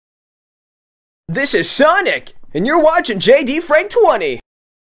This is Sonic, and you're watching JD Frank 20.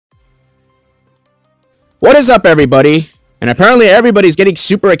 What is up, everybody? And apparently everybody's getting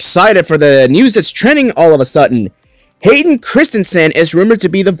super excited for the news that's trending all of a sudden. Hayden Christensen is rumored to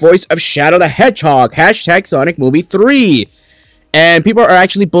be the voice of Shadow the Hedgehog, hashtag Sonic Movie 3. And people are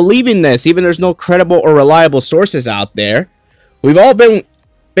actually believing this, even there's no credible or reliable sources out there. We've all been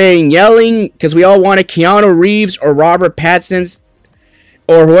yelling because we all wanted Keanu Reeves or Robert Pattinson's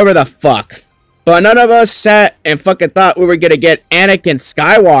or whoever the fuck. But none of us sat and fucking thought we were gonna get Anakin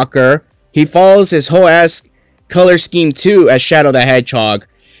Skywalker. He follows his whole ass color scheme too as Shadow the Hedgehog.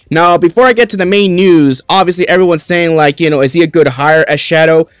 Now, before I get to the main news, obviously everyone's saying like, you know, is he a good hire as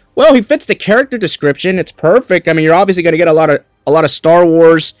Shadow? Well, he fits the character description. It's perfect. I mean, you're obviously gonna get a lot of Star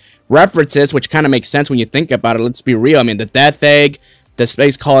Wars references, which kind of makes sense when you think about it. Let's be real. I mean, the Death Egg, the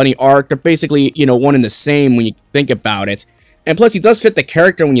Space Colony arc, they're basically, you know, one and the same when you think about it. And plus, he does fit the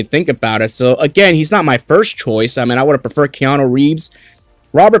character when you think about it. So, again, he's not my first choice. I mean, I would have preferred Keanu Reeves.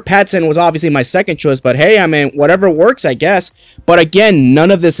 Robert Pattinson was obviously my second choice. But, hey, I mean, whatever works, I guess. But, again,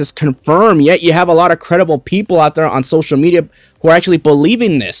 none of this is confirmed. Yet, you have a lot of credible people out there on social media who are actually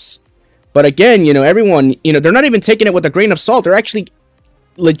believing this. But, again, you know, everyone, you know, they're not even taking it with a grain of salt. They're actually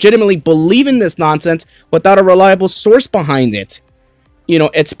legitimately believing this nonsense without a reliable source behind it. You know,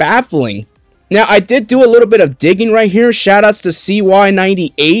 it's baffling. Now, I did do a little bit of digging right here. Shoutouts to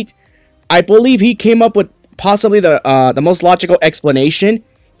CY98. I believe he came up with possibly the most logical explanation.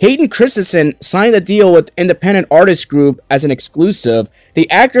 Hayden Christensen signed a deal with Independent Artist Group as an exclusive.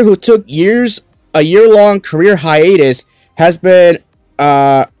 The actor who took a year-long career hiatus has been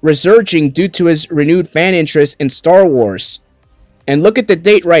resurging due to his renewed fan interest in Star Wars. And look at the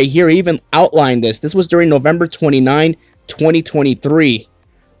date right here. He even outlined this. This was during November 29, 2023.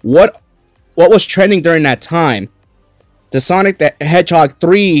 What was trending during that time? The Sonic the Hedgehog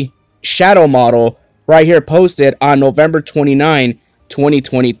 3 shadow model right here posted on November 29,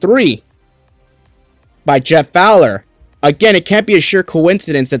 2023 by Jeff Fowler. Again, it can't be a sheer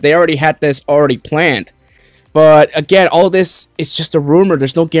coincidence that they already had this planned. But again, all this is just a rumor.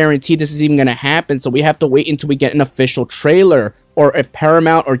 There's no guarantee this is even going to happen. So we have to wait until we get an official trailer. Or if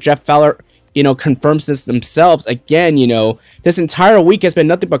Paramount or Jeff Fowler, you know, confirms this themselves. Again, you know, this entire week has been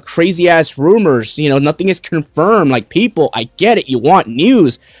nothing but crazy ass rumors. You know, nothing is confirmed. Like, people, I get it. You want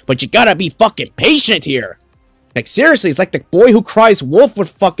news, but you gotta be fucking patient here. Like, seriously, it's like the boy who cries wolf with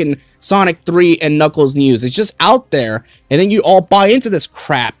fucking Sonic 3 and Knuckles news. It's just out there, and then you all buy into this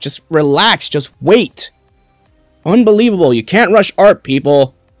crap. Just relax. Just wait. Unbelievable. You can't rush art,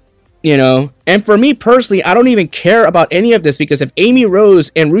 people. You know, and for me personally, I don't even care about any of this because if Amy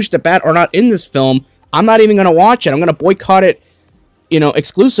Rose and Rouge the Bat are not in this film, I'm not even going to watch it. I'm going to boycott it, you know,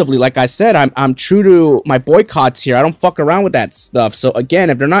 exclusively. Like I said, I'm true to my boycotts here. I don't fuck around with that stuff. So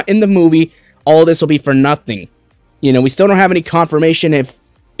again, if they're not in the movie, all this will be for nothing. You know, we still don't have any confirmation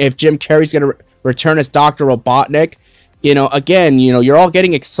if Jim Carrey's going to return as Dr. Robotnik. You know, again, you know, you're all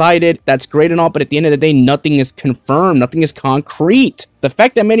getting excited. That's great and all, but at the end of the day, nothing is confirmed. Nothing is concrete. The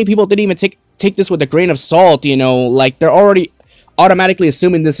fact that many people didn't even take this with a grain of salt, you know, like they're already automatically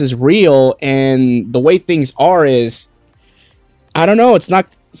assuming this is real, and the way things are is, I don't know, it's not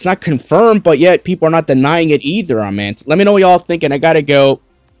confirmed, but yet people are not denying it either, man. Let me know what y'all think, and I gotta go.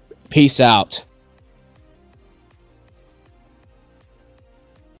 Peace out.